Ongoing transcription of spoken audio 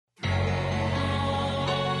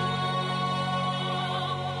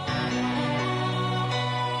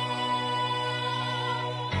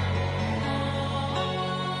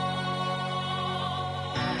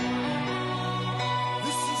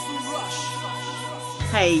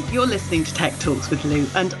Hey, you're listening to Tech Talks with Lou,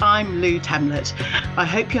 and I'm Lou Temlett. I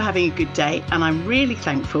hope you're having a good day, and I'm really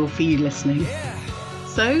thankful for you listening.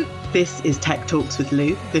 So, this is Tech Talks with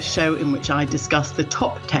Lou, the show in which I discuss the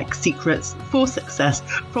top tech secrets for success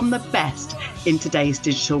from the best in today's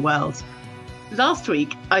digital world. Last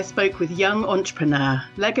week, I spoke with young entrepreneur,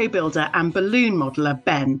 Lego builder and balloon modeler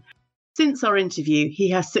Ben. Since our interview, he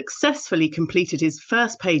has successfully completed his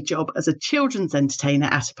first paid job as a children's entertainer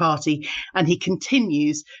at a party, and he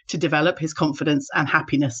continues to develop his confidence and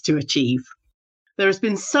happiness to achieve. There has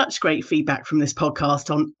been such great feedback from this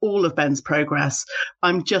podcast on all of Ben's progress.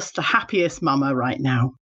 I'm just the happiest mama right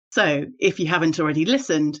now. So if you haven't already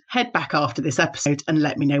listened, head back after this episode and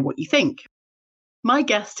let me know what you think. My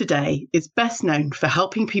guest today is best known for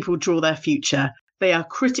helping people draw their future. They are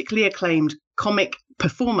critically acclaimed comic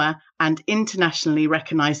performer and internationally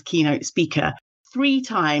recognized keynote speaker, 3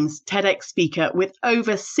 times TEDx speaker with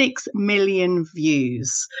over 6 million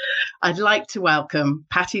views. I'd like to welcome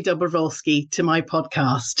Patti Dobrowolski to my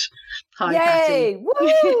podcast. Hi, Yay! Patti.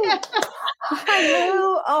 Woo! Hi,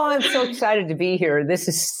 Lou. Oh, I'm so excited to be here. This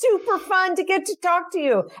is super fun to get to talk to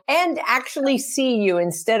you and actually see you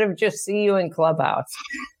instead of just see you in Clubhouse.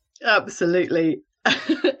 Absolutely.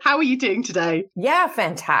 How are you doing today? Yeah,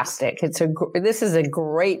 fantastic. This is a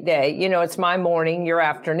great day. You know, it's my morning, your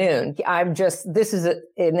afternoon. This is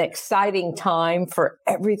an exciting time for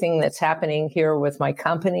everything that's happening here with my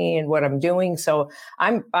company and what I'm doing. So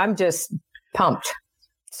I'm just pumped,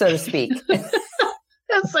 so to speak.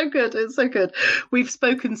 That's so good. It's so good. We've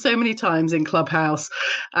spoken so many times in Clubhouse,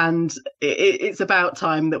 and it's about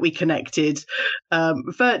time that we connected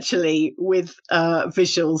virtually with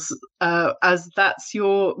visuals, as that's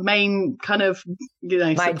your main kind of,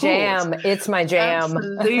 my support. Jam. It's my jam.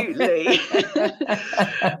 Absolutely.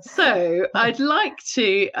 So I'd like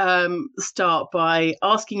to start by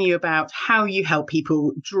asking you about how you help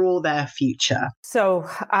people draw their future. So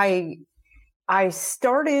I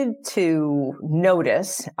started to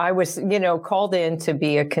notice, I was, called in to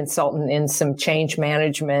be a consultant in some change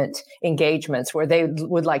management engagements where they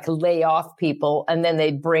would lay off people and then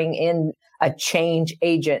they'd bring in a change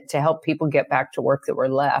agent to help people get back to work that were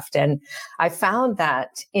left. And I found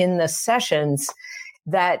that in the sessions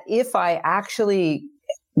that if I actually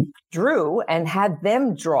drew and had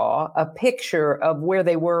them draw a picture of where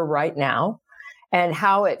they were right now, and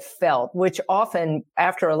how it felt, which often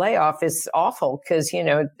after a layoff is awful because,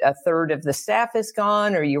 a third of the staff is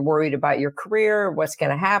gone, or you're worried about your career, what's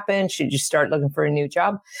going to happen, should you start looking for a new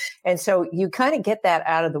job? And so you kind of get that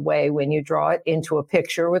out of the way when you draw it into a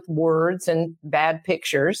picture with words and bad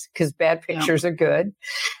pictures, because bad pictures are good.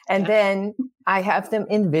 And then I have them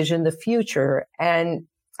envision the future. And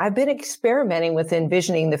I've been experimenting with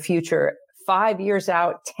envisioning the future 5 years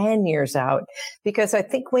out, 10 years out, because I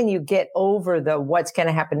think when you get over the what's going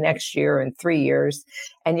to happen next year and 3 years,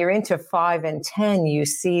 and you're into 5 and 10, you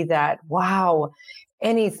see that, wow,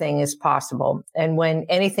 anything is possible. And when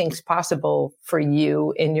anything's possible for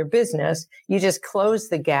you in your business, you just close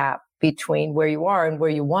the gap between where you are and where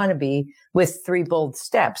you want to be with 3 bold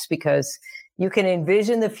steps, because you can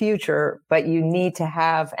envision the future, but you need to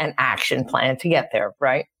have an action plan to get there,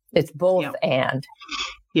 right? It's both and.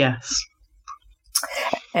 Yes.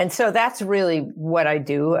 And so that's really what I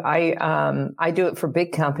do. I do it for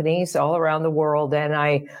big companies all around the world. And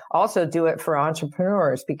I also do it for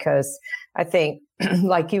entrepreneurs because I think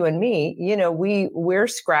like you and me, we're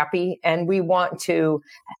scrappy and we want to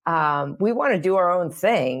do our own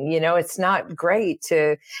thing. It's not great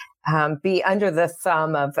to be under the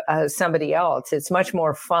thumb of somebody else. It's much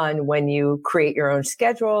more fun when you create your own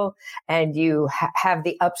schedule and you have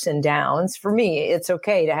the ups and downs. For me, it's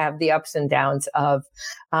okay to have the ups and downs of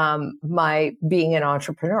my being an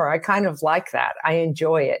entrepreneur. I kind of like that. I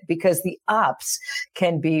enjoy it because the ups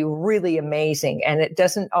can be really amazing. And it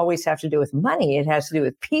doesn't always have to do with money. It has to do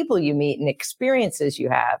with people you meet and experiences you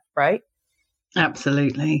have, right?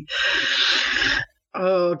 Absolutely.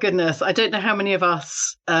 Oh, goodness. I don't know how many of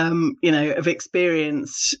us, have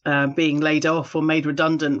experienced being laid off or made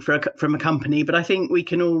redundant from a company, but I think we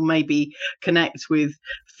can all maybe connect with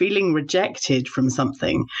feeling rejected from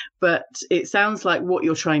something. But it sounds like what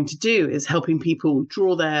you're trying to do is helping people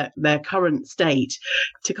draw their current state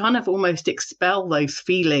to kind of almost expel those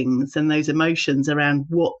feelings and those emotions around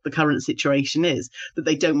what the current situation is that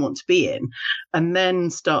they don't want to be in, and then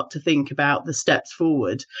start to think about the steps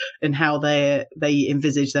forward and how they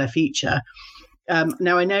envisage their future.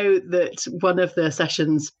 Now, I know that one of the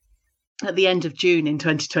sessions at the end of June in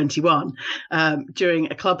 2021,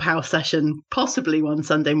 during a Clubhouse session, possibly one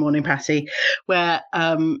Sunday morning, Patti, where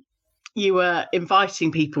you were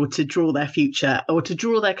inviting people to draw their future or to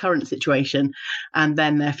draw their current situation and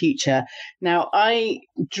then their future. Now, I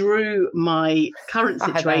drew my current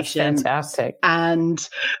situation fantastic. and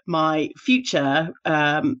my future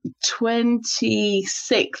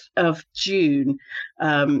 26th of June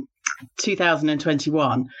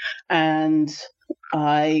 2021. And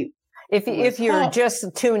If you're just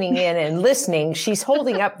tuning in and listening, she's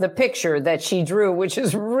holding up the picture that she drew, which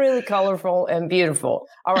is really colorful and beautiful.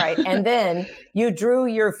 All right. And then you drew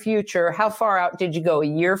your future. How far out did you go? A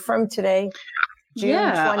year from today?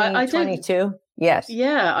 June 2022? Yes.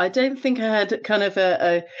 Yeah, I don't think I had kind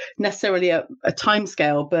of necessarily a time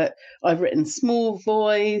scale, but I've written small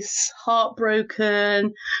voice,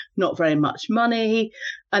 heartbroken, not very much money.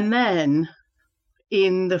 And then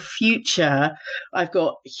in the future, I've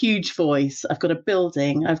got huge voice, I've got a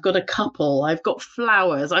building, I've got a couple, I've got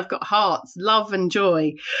flowers, I've got hearts, love and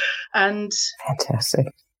joy. And fantastic.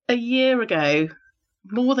 A year ago,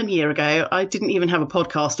 more than a year ago, I didn't even have a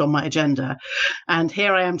podcast on my agenda. And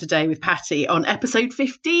here I am today with Patti on episode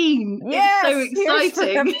 15. Yes, it's so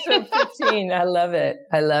exciting. Episode 15. I love it.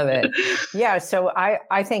 I love it. Yeah. So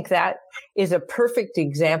I think that is a perfect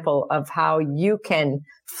example of how you can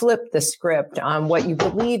flip the script on what you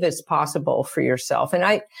believe is possible for yourself. And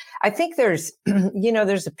I think there's,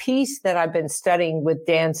 there's a piece that I've been studying with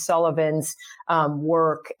Dan Sullivan's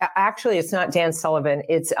work. Actually, it's not Dan Sullivan.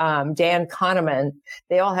 It's Dan Kahneman.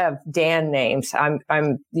 They all have Dan names.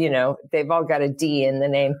 They've all got a D in the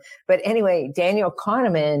name. But anyway, Daniel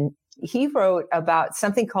Kahneman, he wrote about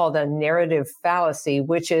something called a narrative fallacy,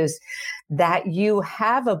 which is that you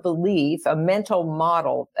have a belief, a mental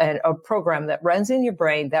model, and a program that runs in your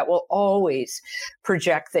brain that will always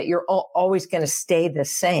project that you're always going to stay the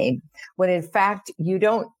same. When in fact, you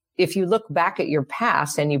don't. If you look back at your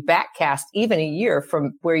past and you backcast even a year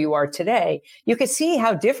from where you are today, you can see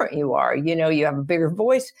how different you are. You have a bigger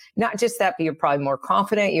voice, not just that, but you're probably more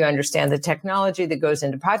confident. You understand the technology that goes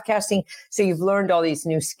into podcasting. So you've learned all these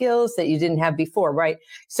new skills that you didn't have before, right?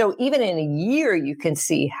 So even in a year, you can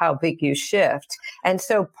see how big you shift. And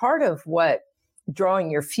so part of what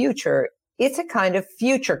drawing your future, it's a kind of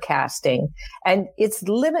future casting, and it's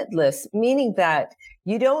limitless, meaning that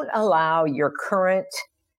you don't allow your current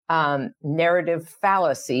narrative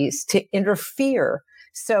fallacies to interfere.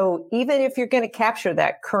 So even if you're going to capture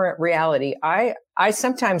that current reality, I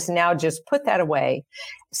sometimes now just put that away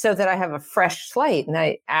so that I have a fresh slate. And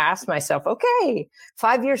I ask myself, okay,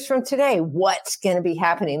 5 years from today, what's going to be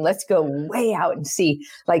happening? Let's go way out and see,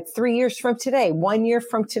 like 3 years from today, 1 year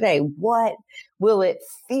from today, what will it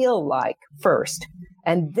feel like first?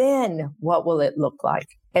 And then what will it look like?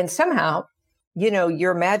 And somehow,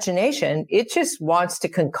 your imagination, it just wants to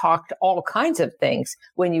concoct all kinds of things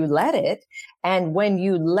when you let it. And when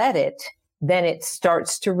you let it, then it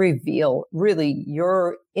starts to reveal really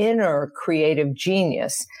your inner creative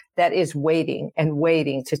genius that is waiting and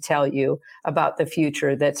waiting to tell you about the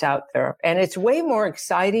future that's out there. And it's way more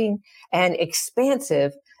exciting and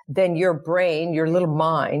expansive than your brain, your little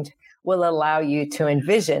mind will allow you to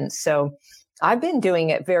envision. So I've been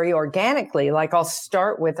doing it very organically. Like I'll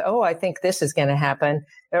start with, I think this is going to happen.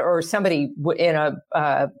 Or somebody in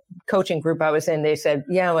a coaching group I was in, they said,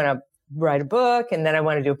 I want to write a book and then I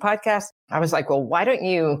want to do a podcast. I was like, well, why don't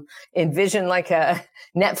you envision like a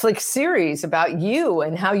Netflix series about you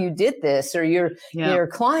and how you did this or your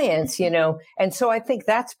clients, And so I think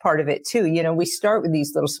that's part of it too. We start with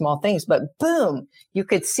these little small things, but boom, you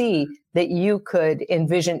could see that you could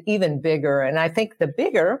envision even bigger. And I think the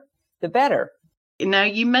bigger, the better. Now,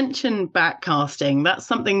 you mentioned backcasting. That's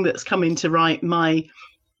something that's come into my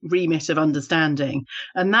remit of understanding.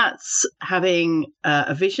 And that's having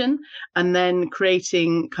a vision and then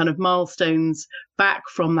creating kind of milestones back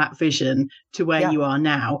from that vision to where you are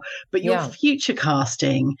now. But your future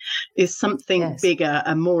casting is something bigger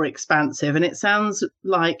and more expansive. And it sounds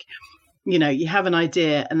like, you have an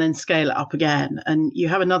idea and then scale it up again. And you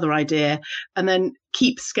have another idea and then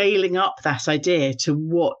keep scaling up that idea to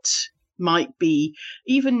what might be,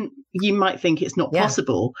 even you might think it's not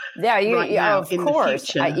possible. Of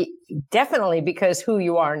course. Definitely, because who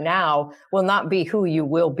you are now will not be who you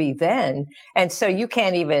will be then. And so you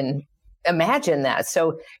can't even imagine that.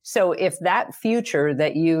 So if that future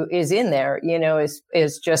that is in there,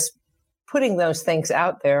 is just putting those things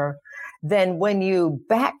out there, then when you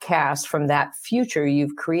backcast from that future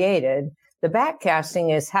you've created, the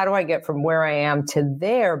backcasting is how do I get from where I am to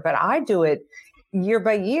there? But I do it year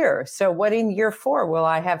by year. So what in year 4 will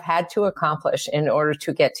I have had to accomplish in order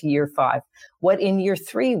to get to year 5? What in year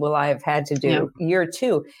 3 will I have had to do? Year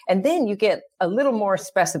 2? And then you get a little more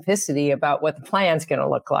specificity about what the plan's going to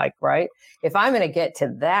look like, right? If I'm going to get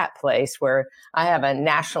to that place where I have a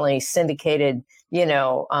nationally syndicated,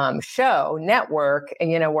 show network,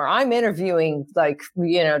 and, where I'm interviewing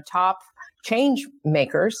top change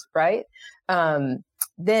makers, right?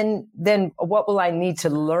 Then what will I need to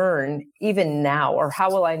learn even now, or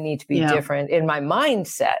how will I need to be different in my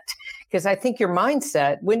mindset? Because I think your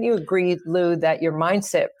mindset, wouldn't you agree, Lou, that your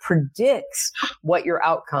mindset predicts what your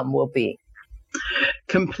outcome will be?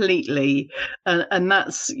 Completely. And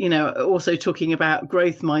that's, also talking about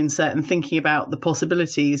growth mindset and thinking about the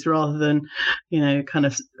possibilities rather than,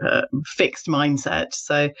 fixed mindset.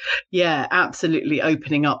 So, absolutely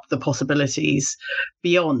opening up the possibilities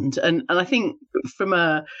beyond. And I think from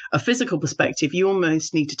a physical perspective, you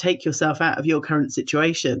almost need to take yourself out of your current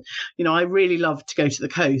situation. I really love to go to the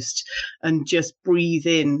coast and just breathe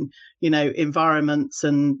in environments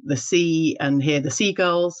and the sea and hear the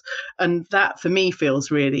seagulls. And that for me feels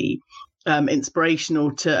really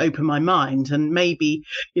inspirational to open my mind. And maybe,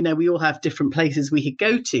 we all have different places we could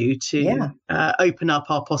go to open up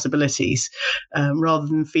our possibilities rather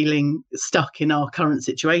than feeling stuck in our current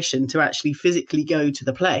situation, to actually physically go to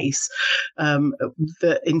the place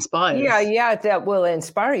that inspires. Yeah, that will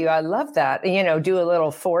inspire you. I love that. Do a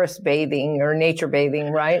little forest bathing or nature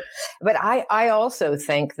bathing, right? But I also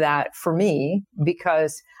think that for me,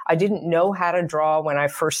 because I didn't know how to draw when I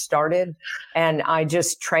first started, and I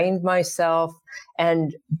just trained myself.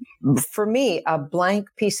 And for me, a blank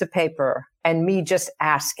piece of paper and me just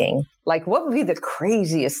asking, like, what would be the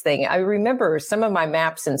craziest thing? I remember some of my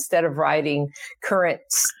maps, instead of writing current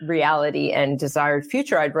reality and desired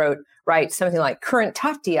future, I'd write something like current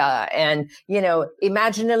Tatia and,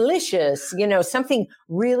 imaginalicious, something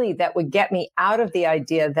really that would get me out of the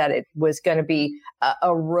idea that it was going to be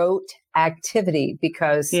a rote activity,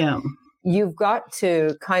 because you've got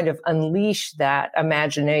to kind of unleash that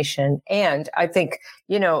imagination. And I think,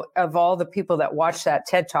 of all the people that watched that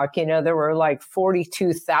TED Talk, there were like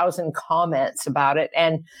 42,000 comments about it.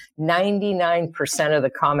 And 99% of the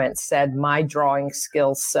comments said, my drawing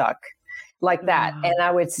skills suck. Like that. And I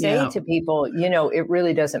would say to people, it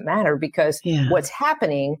really doesn't matter, because what's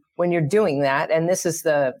happening when you're doing that, and this is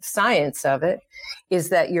the science of it, is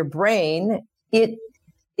that your brain, it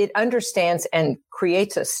understands and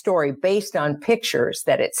creates a story based on pictures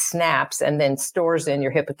that it snaps and then stores in your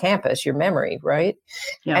hippocampus, your memory, right?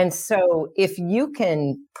 Yeah. And so if you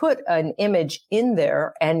can put an image in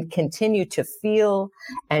there and continue to feel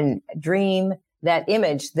and dream that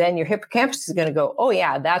image, then your hippocampus is going to go, oh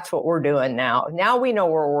yeah, that's what we're doing now. Now we know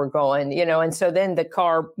where we're going, and so then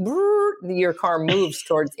your car moves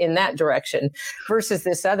towards in that direction, versus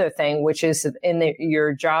this other thing, which is in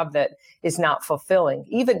your job that is not fulfilling.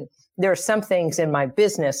 Even there are some things in my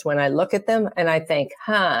business when I look at them and I think,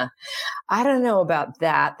 I don't know about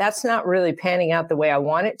that. That's not really panning out the way I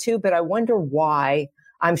want it to, but I wonder why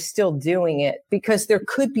I'm still doing it, because there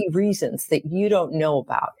could be reasons that you don't know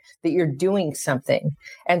about, that you're doing something.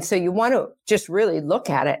 And so you want to just really look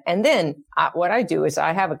at it. And then what I do is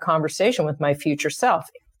I have a conversation with my future self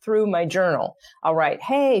through my journal. I'll write,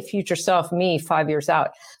 hey, future self, me 5 years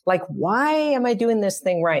out. Like, why am I doing this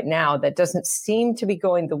thing right now that doesn't seem to be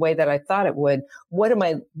going the way that I thought it would? What am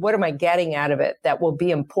I getting out of it that will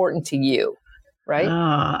be important to you? Right?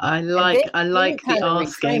 I like the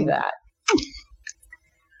asking. That.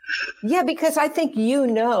 Yeah, because I think you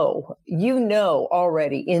know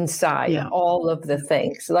already inside all of the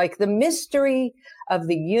things. Like, the mystery of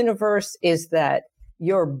the universe is that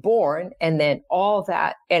you're born, and then all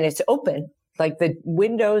that, and it's open, like the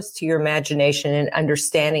windows to your imagination and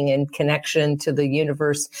understanding and connection to the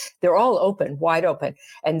universe. They're all open, wide open.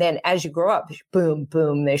 And then as you grow up, boom,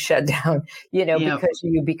 boom, they shut down, because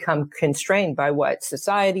you become constrained by what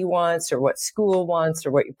society wants or what school wants or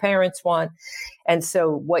what your parents want. And so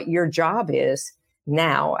what your job is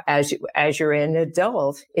now, as you're an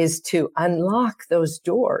adult, is to unlock those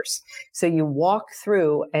doors. So you walk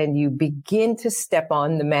through and you begin to step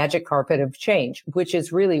on the magic carpet of change, which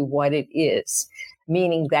is really what it is,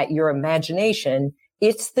 meaning that your imagination,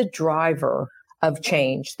 it's the driver of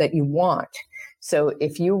change that you want. So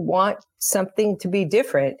if you want something to be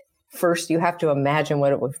different, first you have to imagine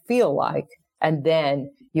what it would feel like, and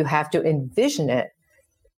then you have to envision it.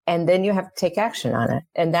 And then you have to take action on it.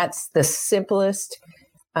 And that's the simplest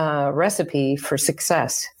recipe for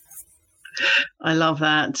success. I love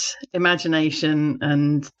that. Imagination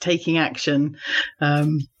and taking action.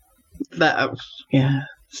 It's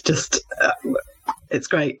just It's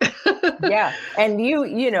great. Yeah. And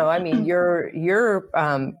I mean, your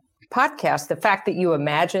podcast, the fact that you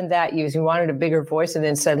imagined that you wanted a bigger voice and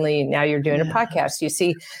then suddenly now you're doing a podcast, you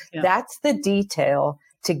see, that's the detail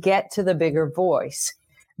to get to the bigger voice.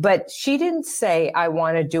 But she didn't say, I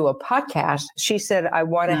want to do a podcast. She said, I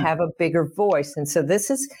want to have a bigger voice. And so this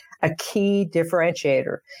is a key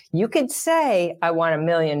differentiator. You could say, I want $1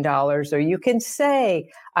 million, or you can say,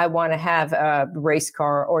 I want to have a race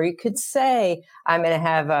car, or you could say, I'm going to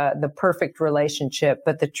have the perfect relationship.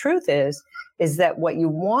 But the truth is that what you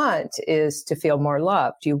want is to feel more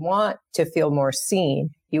loved. You want to feel more seen.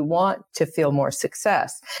 You want to feel more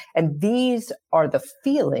success. And these are the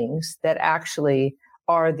feelings that actually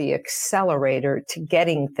are the accelerator to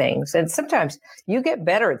getting things. And sometimes you get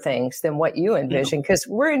better at things than what you envision, because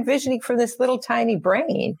we're envisioning from this little tiny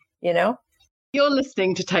brain, You're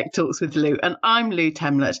listening to Tech Talks with Lou, and I'm Lou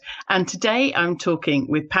Temlett. And today I'm talking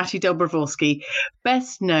with Patti Dobrowolski,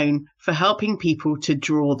 best known for helping people to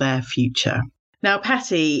draw their future. Now,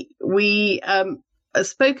 Patti, we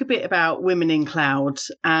spoke a bit about women in cloud,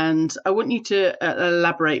 and I want you to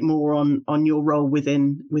elaborate more on your role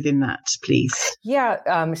within that, please.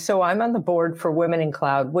 Yeah. So I'm on the board for Women in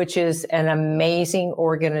Cloud, which is an amazing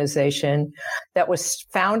organization that was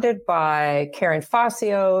founded by Karen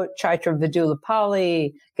Fascio, Chaitra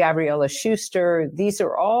Vidulapalli, Gabriella Schuster. These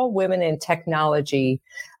are all women in technology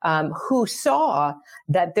who saw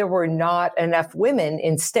that there were not enough women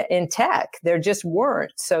in tech. There just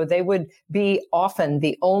weren't. So they would be often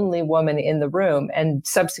the only woman in the room, and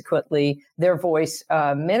subsequently their voice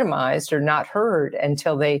minimized or not heard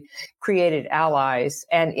until they created allies.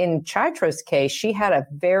 And in Chaitra's case, she had a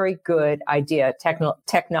very good idea,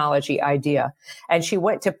 technology idea. And she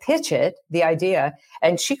went to pitch the idea,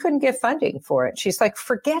 and she couldn't get funding for it. She's like,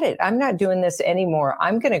 forget it. I'm not doing this anymore.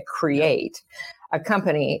 I'm going to create a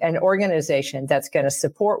company, an organization that's going to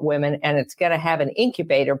support women, and it's going to have an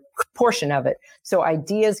incubator portion of it. So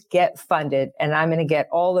ideas get funded, and I'm going to get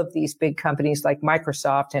all of these big companies like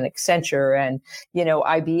Microsoft and Accenture and,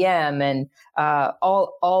 IBM and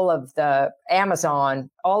all of the Amazon,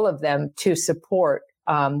 all of them to support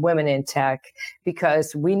women in tech,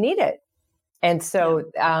 because we need it. And so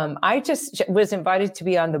I just was invited to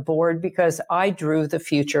be on the board because I drew the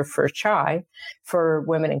future for Chai, for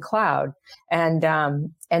Women in Cloud. And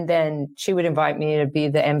then she would invite me to be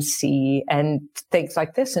the MC and things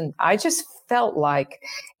like this. And I just felt like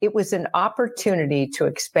it was an opportunity to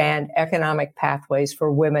expand economic pathways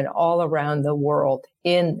for women all around the world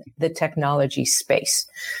in the technology space.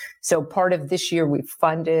 So part of this year we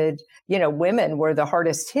funded, women were the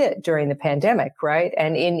hardest hit during the pandemic, right?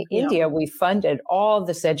 And in India, we funded all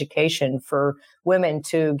this education for women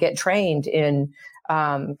to get trained in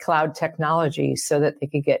cloud technology so that they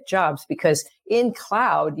could get jobs. Because in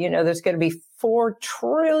cloud, there's going to be $4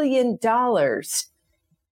 trillion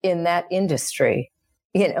in that industry,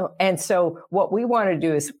 And so what we want to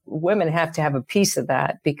do is women have to have a piece of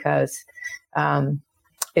that, because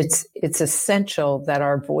it's essential that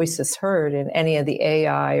our voice is heard in any of the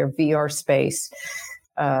AI or VR space.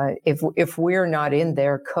 If we're not in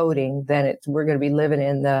there coding, then we're going to be living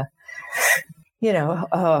in the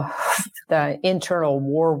internal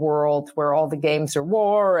war world where all the games are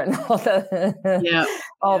war and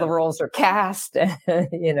all the roles are cast.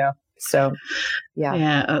 So,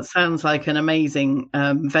 yeah, it sounds like an amazing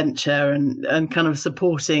venture and kind of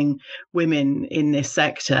supporting women in this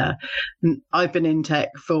sector. I've been in tech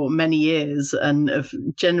for many years and have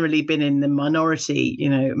generally been in the minority,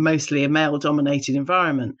 mostly a male-dominated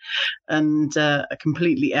environment, and I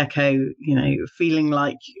completely echo, feeling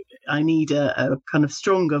like I need a kind of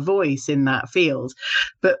stronger voice in that field,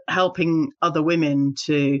 but helping other women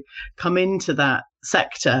to come into that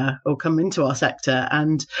sector or come into our sector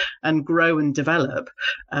and grow and develop,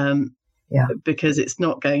 because it's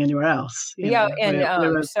not going anywhere else. We're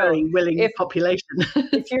a very willing population.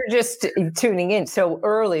 If you're just tuning in, so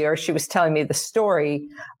earlier she was telling me the story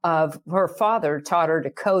of her father taught her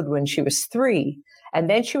to code when she was 3. And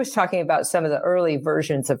then she was talking about some of the early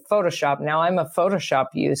versions of Photoshop. Now, I'm a Photoshop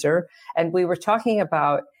user, and we were talking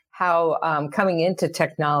about how coming into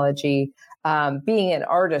technology, being an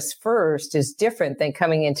artist first is different than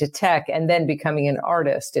coming into tech and then becoming an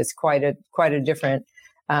artist. It's quite a different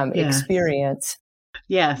experience.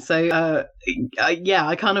 Yeah. So,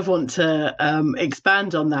 I kind of want to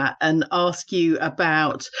expand on that and ask you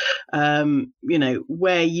about,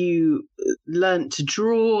 where you learned to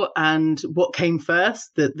draw and what came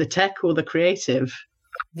first, the tech or the creative?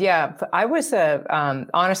 Yeah, I was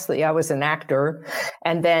honestly, I was an actor.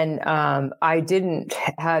 And then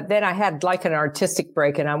then I had like an artistic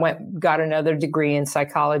break and got another degree in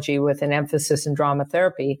psychology with an emphasis in drama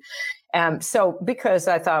therapy. So because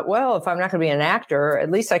I thought, well, if I'm not going to be an actor,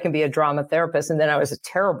 at least I can be a drama therapist. And then I was a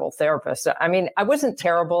terrible therapist. I mean, I wasn't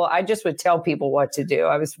terrible. I just would tell people what to do.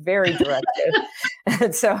 I was very directive.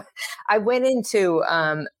 And so I went into,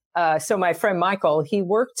 so my friend Michael, he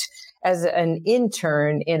worked as an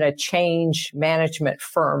intern in a change management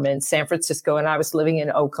firm in San Francisco. And I was living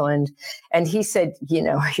in Oakland. And he said,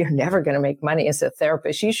 you're never going to make money as a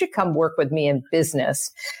therapist. You should come work with me in business.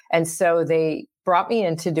 And so they brought me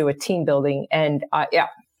in to do a team building. And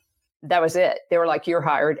that was it. They were like, you're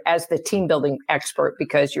hired as the team building expert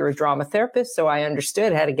because you're a drama therapist. So I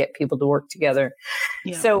understood how to get people to work together.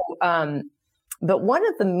 Yeah. So, but one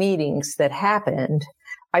of the meetings that happened,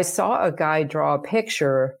 I saw a guy draw a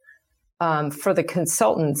picture for the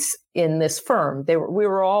consultants in this firm. We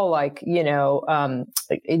were all like,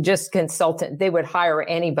 just consultant. They would hire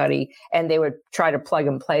anybody and they would try to plug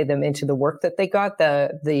and play them into the work that they got,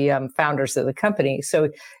 the founders of the company. So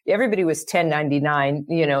everybody was 1099,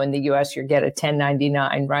 in the US, you get a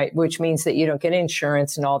 1099, right? Which means that you don't get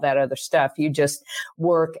insurance and all that other stuff. You just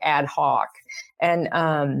work ad hoc.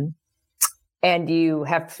 And you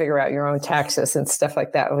have to figure out your own taxes and stuff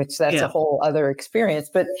like that, which that's a whole other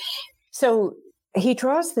experience. But so he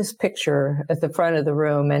draws this picture at the front of the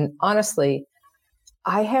room. And honestly,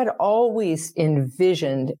 I had always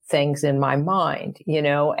envisioned things in my mind,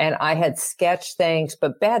 and I had sketched things,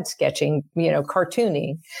 but bad sketching,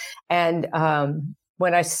 cartooning. And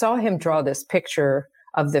when I saw him draw this picture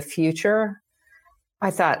of the future,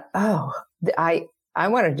 I thought, oh, I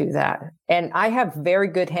want to do that. And I have very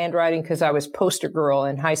good handwriting because I was poster girl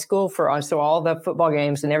in high school so all the football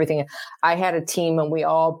games and everything. I had a team and we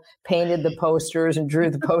all painted the posters and drew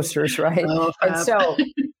the posters, right? Oh, and so,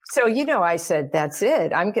 I said, that's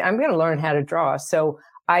it. I'm going to learn how to draw. So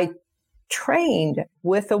I trained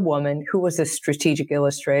with a woman who was a strategic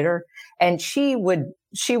illustrator, and she would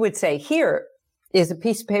say, here is a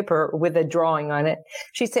piece of paper with a drawing on it.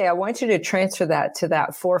 She'd say, I want you to transfer that to that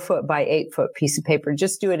 4-foot by 8-foot piece of paper.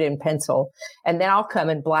 Just do it in pencil. And then I'll come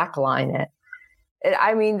and black line it.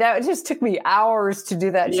 I mean, that just took me hours to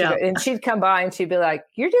do that. Yeah. And she'd come by and she'd be like,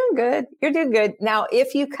 you're doing good. You're doing good. Now,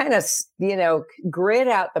 if you kind of, grid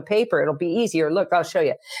out the paper, it'll be easier. Look, I'll show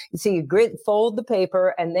you. So you fold the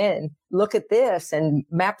paper and then look at this and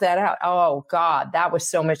map that out. Oh God, that was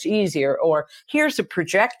so much easier. Or here's a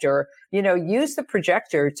projector, use the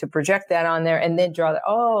projector to project that on there and then draw that.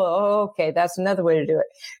 Oh, okay. That's another way to do it.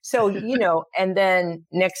 So, and then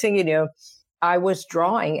next thing you know, I was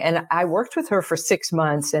drawing and I worked with her for 6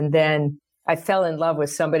 months. And then I fell in love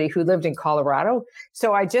with somebody who lived in Colorado.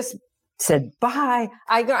 So I just said, bye.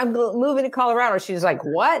 I'm moving to Colorado. She was like,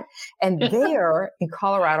 what? And there in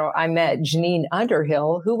Colorado, I met Janine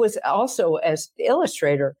Underhill, who was also an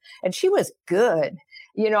illustrator, and she was good.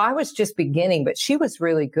 I was just beginning, but she was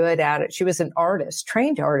really good at it. She was an artist,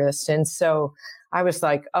 trained artist. And so I was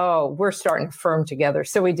like, oh, we're starting a firm together.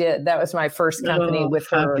 So we did. That was my first company with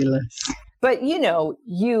fabulous. Her. But,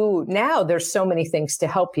 now there's so many things to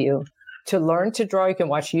help you to learn to draw. You can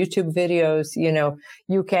watch YouTube videos,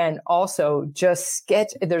 you can also just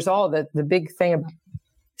sketch. There's all the big thing about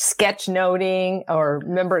sketch noting, or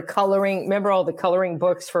remember all the coloring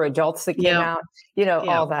books for adults that came out,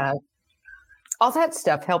 all that. All that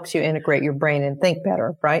stuff helps you integrate your brain and think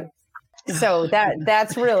better, right? So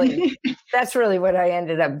that's really what I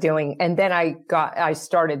ended up doing. And then I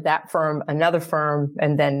started that firm, another firm,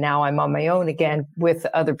 and then now I'm on my own again with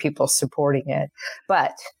other people supporting it.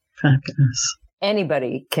 But fabulous.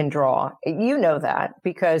 Anybody can draw. That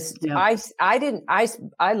because I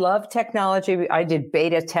love technology. I did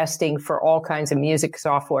beta testing for all kinds of music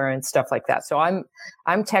software and stuff like that. So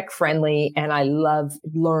I'm tech friendly and I love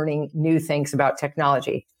learning new things about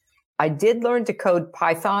technology. I did learn to code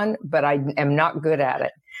Python, but I am not good at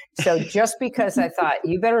it. So just because I thought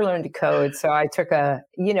you better learn to code. So I took at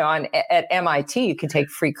MIT, you can take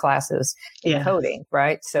free classes in coding,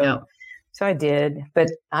 right? So I did, but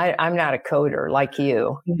I'm not a coder like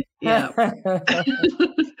you. Yeah.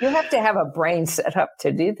 You have to have a brain set up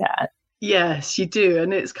to do that. Yes, you do.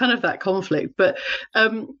 And it's kind of that conflict. But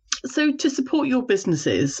so to support your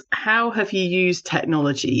businesses, how have you used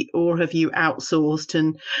technology, or have you outsourced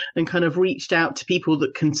and kind of reached out to people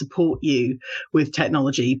that can support you with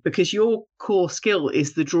technology? Because your core skill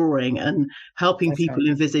is the drawing and helping people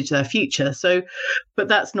envisage their future. So, but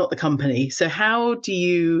that's not the company. So how do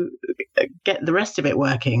you get the rest of it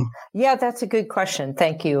working? Yeah, that's a good question.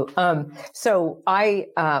 Thank you. So I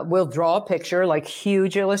will draw a picture, like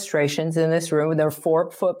huge illustrations in this room. They're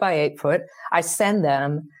 4 foot by 8 foot. I send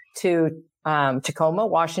them to Tacoma,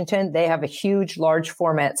 Washington. They have a huge, large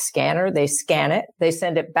format scanner. They scan it. They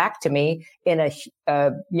send it back to me in a,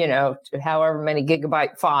 however many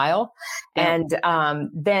gigabyte file. Yeah. And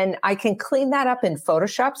then I can clean that up in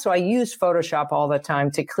Photoshop. So I use Photoshop all the time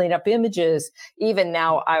to clean up images. Even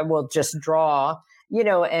now I will just draw,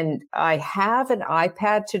 and I have an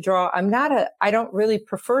iPad to draw. I don't really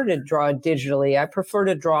prefer to draw digitally. I prefer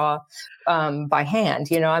to draw by hand.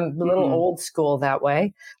 I'm a little old school that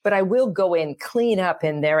way, but I will go in, clean up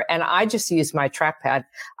in there, and I just use my trackpad.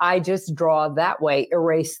 I just draw that way,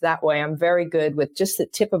 erase that way. I'm very good with just the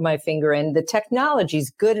tip of my finger, and the technology is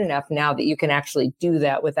good enough now that you can actually do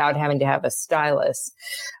that without having to have a stylus.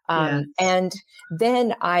 Yes. And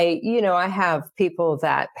then I have people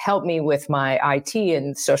that help me with my IT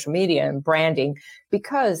and social media and branding,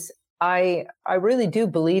 because I really do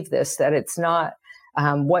believe this, that it's not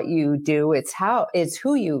what you do, it's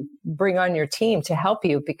who you bring on your team to help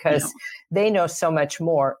you, because they know so much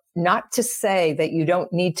more. Not to say that you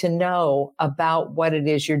don't need to know about what it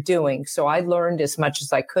is you're doing. So I learned as much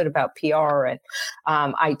as I could about PR and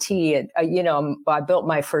IT, and I built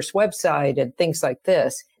my first website and things like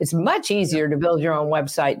this. It's much easier to build your own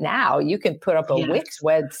website now. You can put up a Wix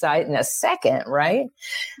website in a second, right?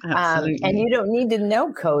 Absolutely. And you don't need to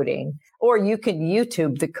know coding. Or you could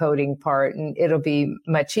YouTube the coding part and it'll be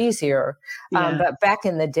much easier. But back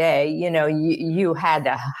in the day, you had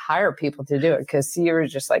to hire people to do it, because you were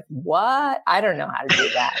just like, what? I don't know how to do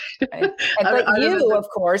that. Right? But of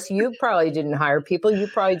course, you probably didn't hire people. You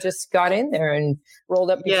probably just got in there and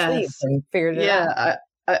rolled up your sleeves and figured it out.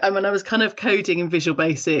 I mean, I was kind of coding in Visual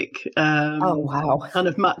Basic kind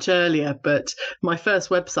of much earlier, but my first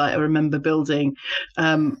website I remember building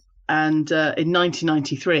in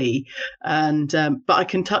 1993, but I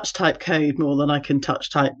can touch type code more than I can touch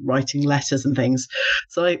type writing letters and things.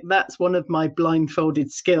 So that's one of my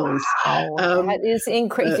blindfolded skills. Wow, that is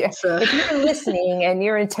incredible. If you're listening and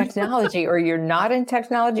you're in technology, or you're not in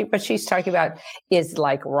technology, but she's talking about is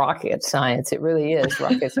like rocket science. It really is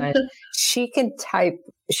rocket science. She can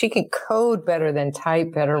code better than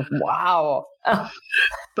type better. Wow.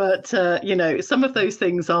 But some of those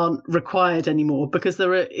things aren't required anymore, because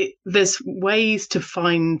there's ways to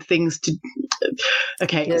find things to.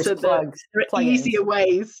 So there are easier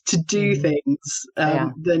ways to do things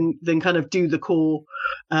than kind of do the core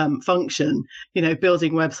function.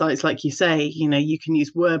 Building websites, like you say, you can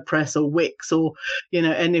use WordPress or Wix or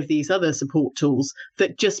any of these other support tools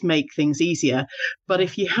that just make things easier. But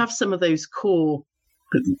if you have some of those core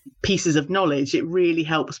pieces of knowledge, it really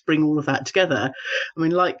helps bring all of that together. I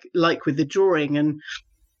mean, like with the drawing, and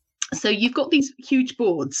so you've got these huge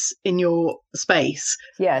boards in your space.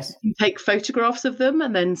 Yes. You take photographs of them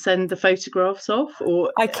and then send the photographs off,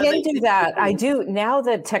 or I can do that. I do. Now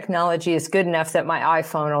that technology is good enough that my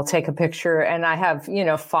iPhone will take a picture, and I have,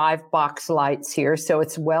 5 box lights here. So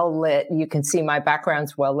it's well lit. You can see my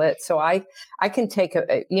background's well lit. So I can take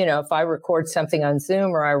if I record something on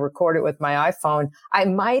Zoom or I record it with my iPhone, I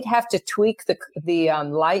might have to tweak the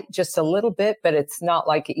light just a little bit, but it's not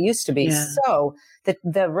like it used to be. Yeah. So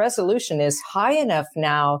the resolution is high enough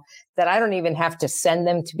now that I don't even have to send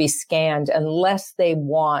them to be scanned unless they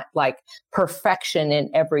want like perfection in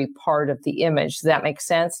every part of the image. Does that make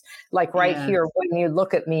sense? Like right here, when you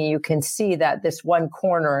look at me, you can see that this one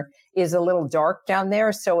corner is a little dark down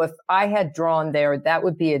there. So if I had drawn there, that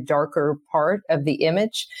would be a darker part of the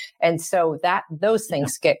image. And so those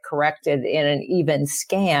things get corrected in an even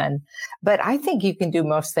scan. But I think you can do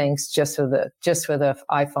most things just with a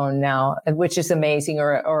iPhone now, which is amazing,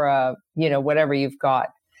 or whatever you've got.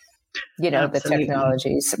 Absolutely. The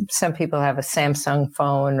technologies. Some people have a Samsung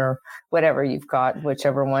phone or whatever you've got,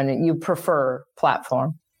 whichever one you prefer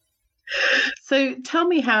platform. So tell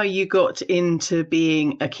me how you got into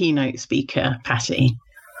being a keynote speaker, Patti.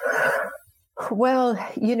 Well,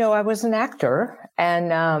 I was an actor,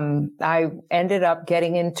 and I ended up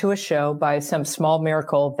getting into a show by some small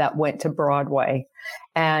miracle that went to Broadway,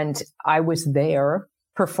 and I was there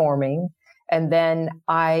performing. And then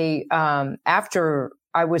after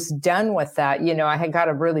I was done with that, I had got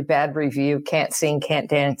a really bad review: can't sing, can't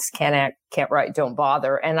dance, can't act, can't write, don't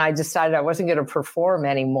bother. And I decided I wasn't going to perform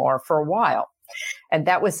anymore for a while. And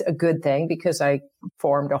that was a good thing, because I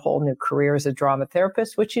formed a whole new career as a drama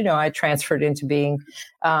therapist, which, I transferred into being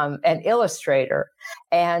an illustrator.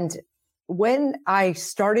 And when I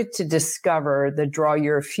started to discover the Draw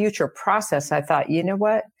Your Future process, I thought, you know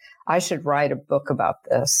what? I should write a book about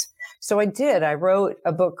this. So I did. I wrote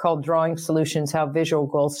a book called Drawing Solutions, How Visual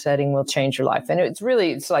Goal Setting Will Change Your Life. And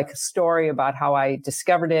it's like a story about how I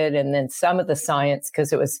discovered it and then some of the science,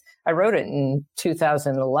 because I wrote it in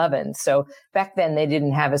 2011. So back then they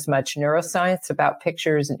didn't have as much neuroscience about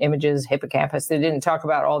pictures and images, hippocampus. They didn't talk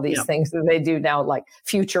about all these things that they do now, like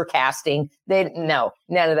future casting. No,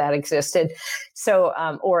 none of that existed. So,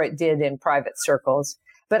 or it did in private circles.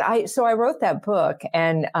 But I wrote that book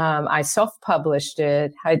and I self-published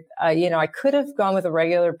it. I could have gone with a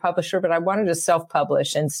regular publisher, but I wanted to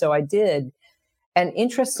self-publish. And so I did. And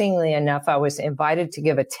interestingly enough, I was invited to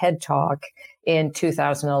give a TED Talk in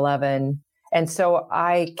 2011. And so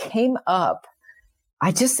I came up,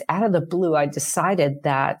 out of the blue, I decided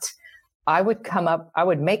that I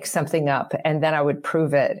would make something up and then I would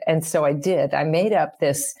prove it. And so I did. I made up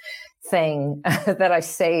this thing that I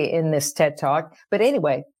say in this TED Talk. But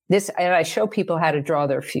anyway, and I show people how to draw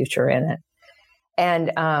their future in it. And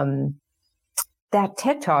that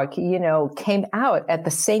TED Talk, came out at the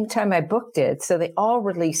same time I booked it. So they all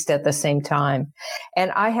released at the same time. And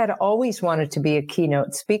I had always wanted to be a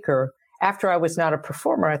keynote speaker. After I was not a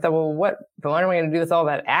performer, I thought, well, what am I going to do with all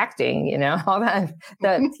that acting, all that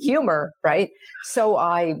humor, right? So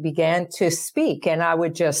I began to speak and I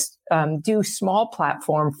would just do small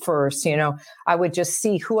platform first. I would just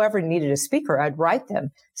see whoever needed a speaker. I'd write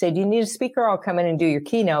them, say, do you need a speaker? I'll come in and do your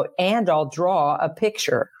keynote and I'll draw a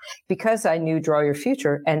picture because I knew Draw Your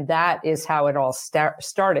Future. And that is how it all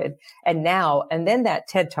started. And then that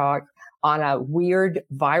TED Talk on a weird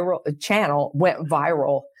viral channel went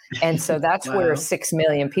viral. And so that's where 6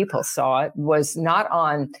 million people saw it, was not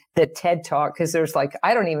on the TED Talk, because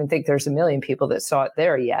I don't even think there's 1 million people that saw it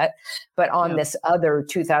there yet. But on this other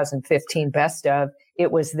 2015 best of,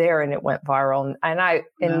 it was there and it went viral.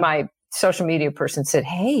 And my social media person said,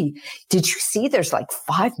 hey, did you see there's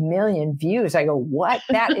 5 million views? I go, what?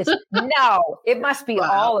 That is, no, it must be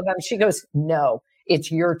all of them. She goes, no,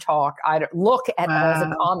 it's your talk. I don't look at all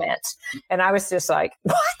the comments. And I was just like,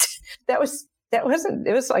 what? It was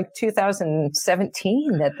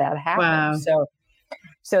 2017 that happened. Wow.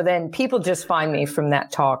 So then people just find me from that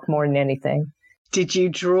talk more than anything. Did you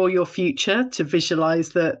draw your future to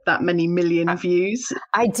visualize that many million views?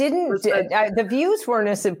 I didn't. The views weren't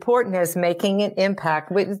as important as making an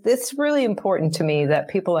impact. It's really important to me that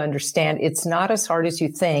people understand it's not as hard as you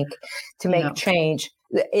think to make change.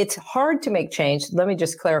 It's hard to make change. Let me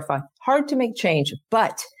just clarify. Hard to make change,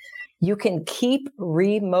 but you can keep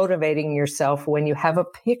re-motivating yourself when you have a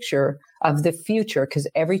picture of the future, because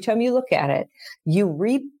every time you look at it, you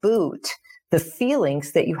reboot the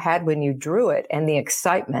feelings that you had when you drew it and the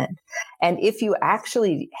excitement. And if you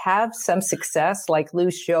actually have some success, like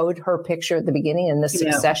Lou showed her picture at the beginning and the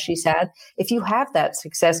success she's had, if you have that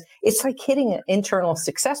success, it's like hitting an internal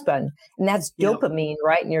success button. And that's dopamine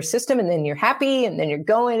right in your system. And then you're happy and then you're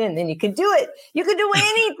going and then you can do it. You can do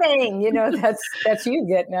anything. That's you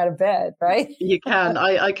getting out of bed, right? You can.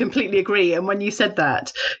 I completely agree. And when you said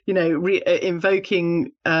that,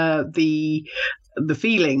 invoking the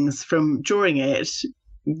feelings from drawing it,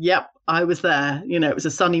 I was there. It was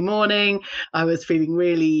a sunny morning. I was feeling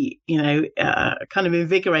really, kind of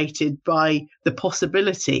invigorated by the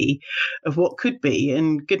possibility of what could be.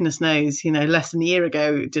 And goodness knows, less than a year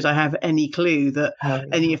ago, did I have any clue that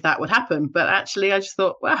any of that would happen? But actually, I just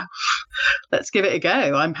thought, wow, let's give it a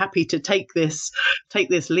go. I'm happy to take this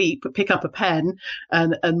leap, pick up a pen,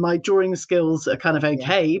 and my drawing skills are kind of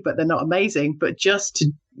okay, but they're not amazing. But just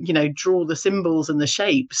to, draw the symbols and the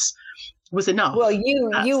shapes was enough. Well, you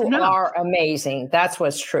are amazing. That's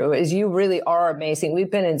what's true, is you really are amazing. We've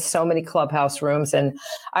been in so many clubhouse rooms and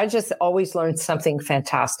I just always learned something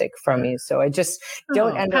fantastic from you. So I just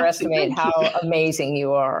don't underestimate how amazing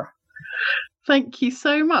you are. Thank you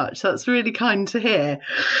so much. That's really kind to hear.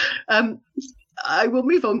 I will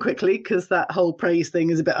move on quickly because that whole praise thing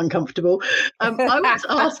is a bit uncomfortable. I want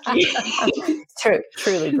to ask you.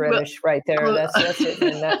 Truly British right there. That's it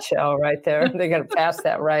in a nutshell right there. They're going to pass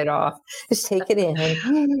that right off. Just take it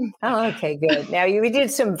in. Oh, okay, good. Now we did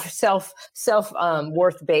some self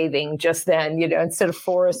worth bathing just then, instead of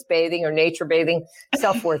forest bathing or nature bathing,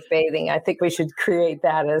 self-worth bathing. I think we should create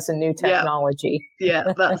that as a new technology.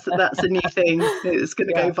 Yeah, that's a new thing. It's going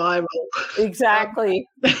to go viral. Exactly.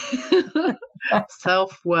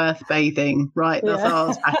 Self-worth bathing. Right, that's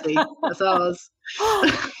ours, Patti. That's ours.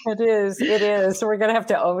 It is. So we're going to have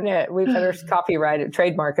to own it. We better copyright it,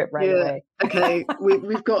 trademark it right away. Okay,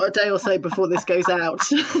 we've got a day or so before this goes out.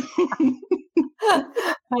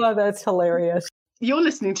 Oh, that's hilarious. You're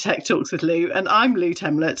listening to Tech Talks with Lou, and I'm Lou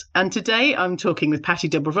Temlett. And today I'm talking with Patti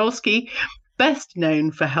Dobrowolski, best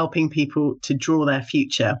known for helping people to draw their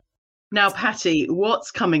future. Now, Patti,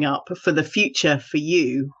 what's coming up for the future for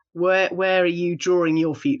you? Where are you drawing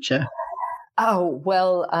your future? Oh,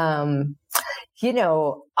 well,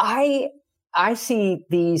 I see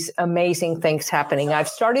these amazing things happening. I've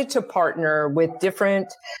started to partner with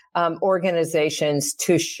different organizations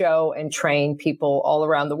to show and train people all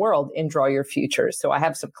around the world in Draw Your Future. So I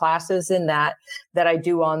have some classes in that I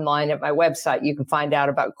do online at my website. You can find out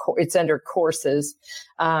about, it's under courses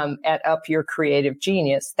at Up Your Creative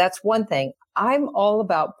Genius. That's one thing. I'm all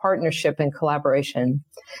about partnership and collaboration.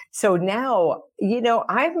 So now,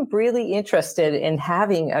 I'm really interested in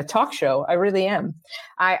having a talk show. I really am.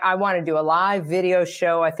 I want to do a live video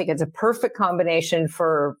show. I think it's a perfect combination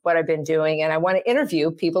for what I've been doing. And I want to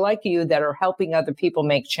interview people like you that are helping other people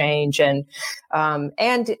make change and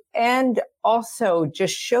also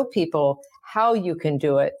just show people how you can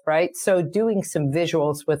do it, right? So doing some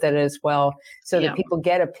visuals with it as well, so that people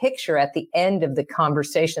get a picture at the end of the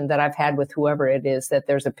conversation that I've had with whoever it is, that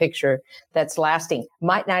there's a picture that's lasting.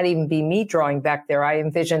 Might not even be me drawing back there. I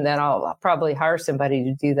envision that I'll probably hire somebody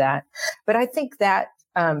to do that. But I think that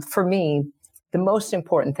for me, the most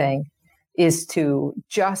important thing is to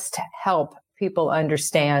just help people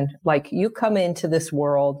understand, like, you come into this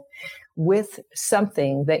world with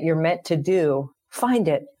something that you're meant to do, find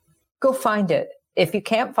it. Go find it. If you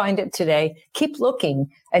can't find it today, keep looking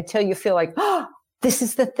until you feel like, this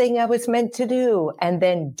is the thing I was meant to do. And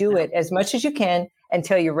then do it as much as you can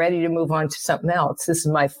until you're ready to move on to something else. This is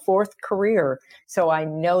my 4th career. So I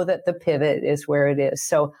know that the pivot is where it is.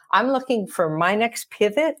 So I'm looking for my next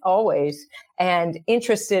pivot always, and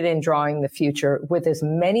interested in drawing the future with as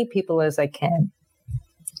many people as I can.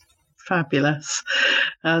 Fabulous.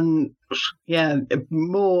 More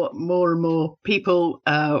and more people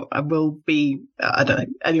will be, I don't know.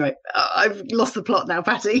 Anyway, I've lost the plot now,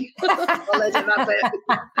 Patti. I'll let it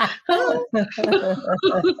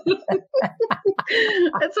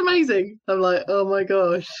It's amazing. I'm like, oh my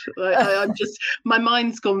gosh. I'm just, my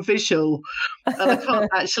mind's gone visual and I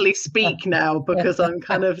can't actually speak now because I'm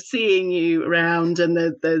kind of seeing you around, and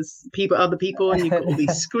there's other people, and you've got all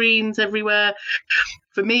these screens everywhere.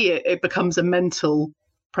 For me, it becomes a mental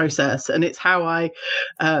process, and it's how I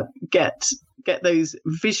get those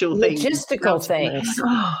visual logistical things.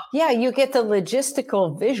 Yeah, you get the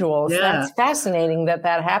logistical visuals. Yeah. That's fascinating that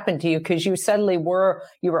happened to you, because you suddenly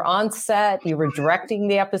you were on set, you were directing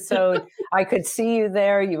the episode. I could see you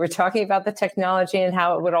there. You were talking about the technology and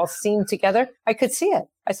how it would all seam together. I could see it.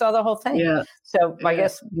 I saw the whole thing. Yeah. So I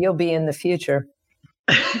guess you'll be in the future.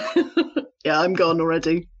 Yeah, I'm gone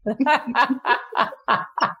already.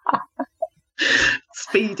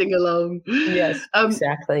 Speeding along. Yes,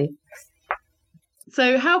 exactly.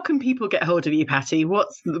 So how can people get hold of you, Patti?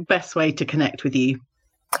 What's the best way to connect with you?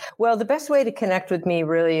 Well, the best way to connect with me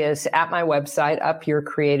really is at my website, Up Your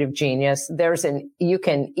Creative Genius. You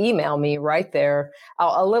can email me right there.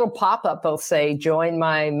 A little pop-up will say, join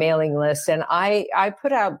my mailing list. And I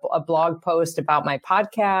put out a blog post about my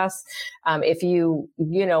podcast. If you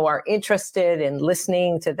are interested in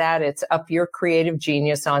listening to that, it's Up Your Creative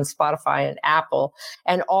Genius on Spotify and Apple.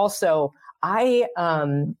 And also, I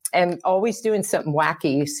am always doing something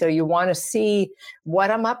wacky. So you want to see what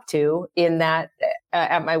I'm up to in that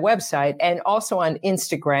at my website, and also on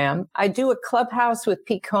Instagram. I do a Clubhouse with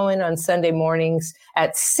Pete Cohen on Sunday mornings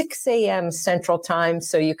at 6 a.m. Central Time.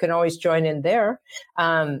 So you can always join in there,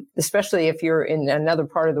 especially if you're in another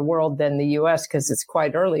part of the world than the U.S., because it's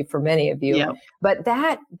quite early for many of you. Yeah. But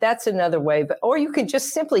that's another way. Or you could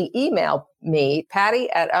just simply email me, Patti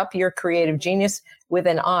at Up Your Creative Genius with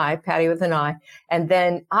an I, Patti with an I, and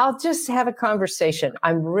then I'll just have a conversation.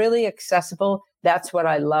 I'm really accessible. That's what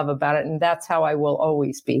I love about it. And that's how I will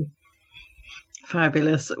always be.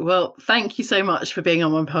 Fabulous. Well, thank you so much for being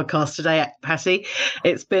on my podcast today, Patti.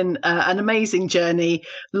 It's been an amazing journey.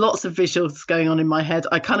 Lots of visuals going on in my head.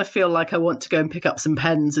 I kind of feel like I want to go and pick up some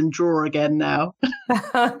pens and draw again now.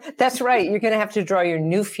 That's right. You're going to have to draw your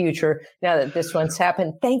new future now that this one's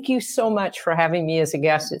happened. Thank you so much for having me as a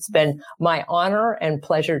guest. It's been my honor and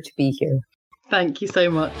pleasure to be here. Thank you so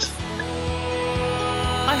much.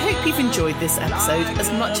 I hope you've enjoyed this episode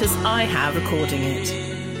as much as I have recording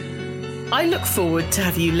it. I look forward to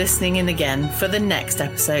have you listening in again for the next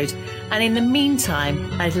episode. And in the meantime,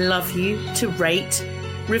 I'd love you to rate,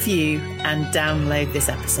 review, and download this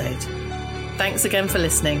episode. Thanks again for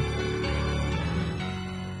listening.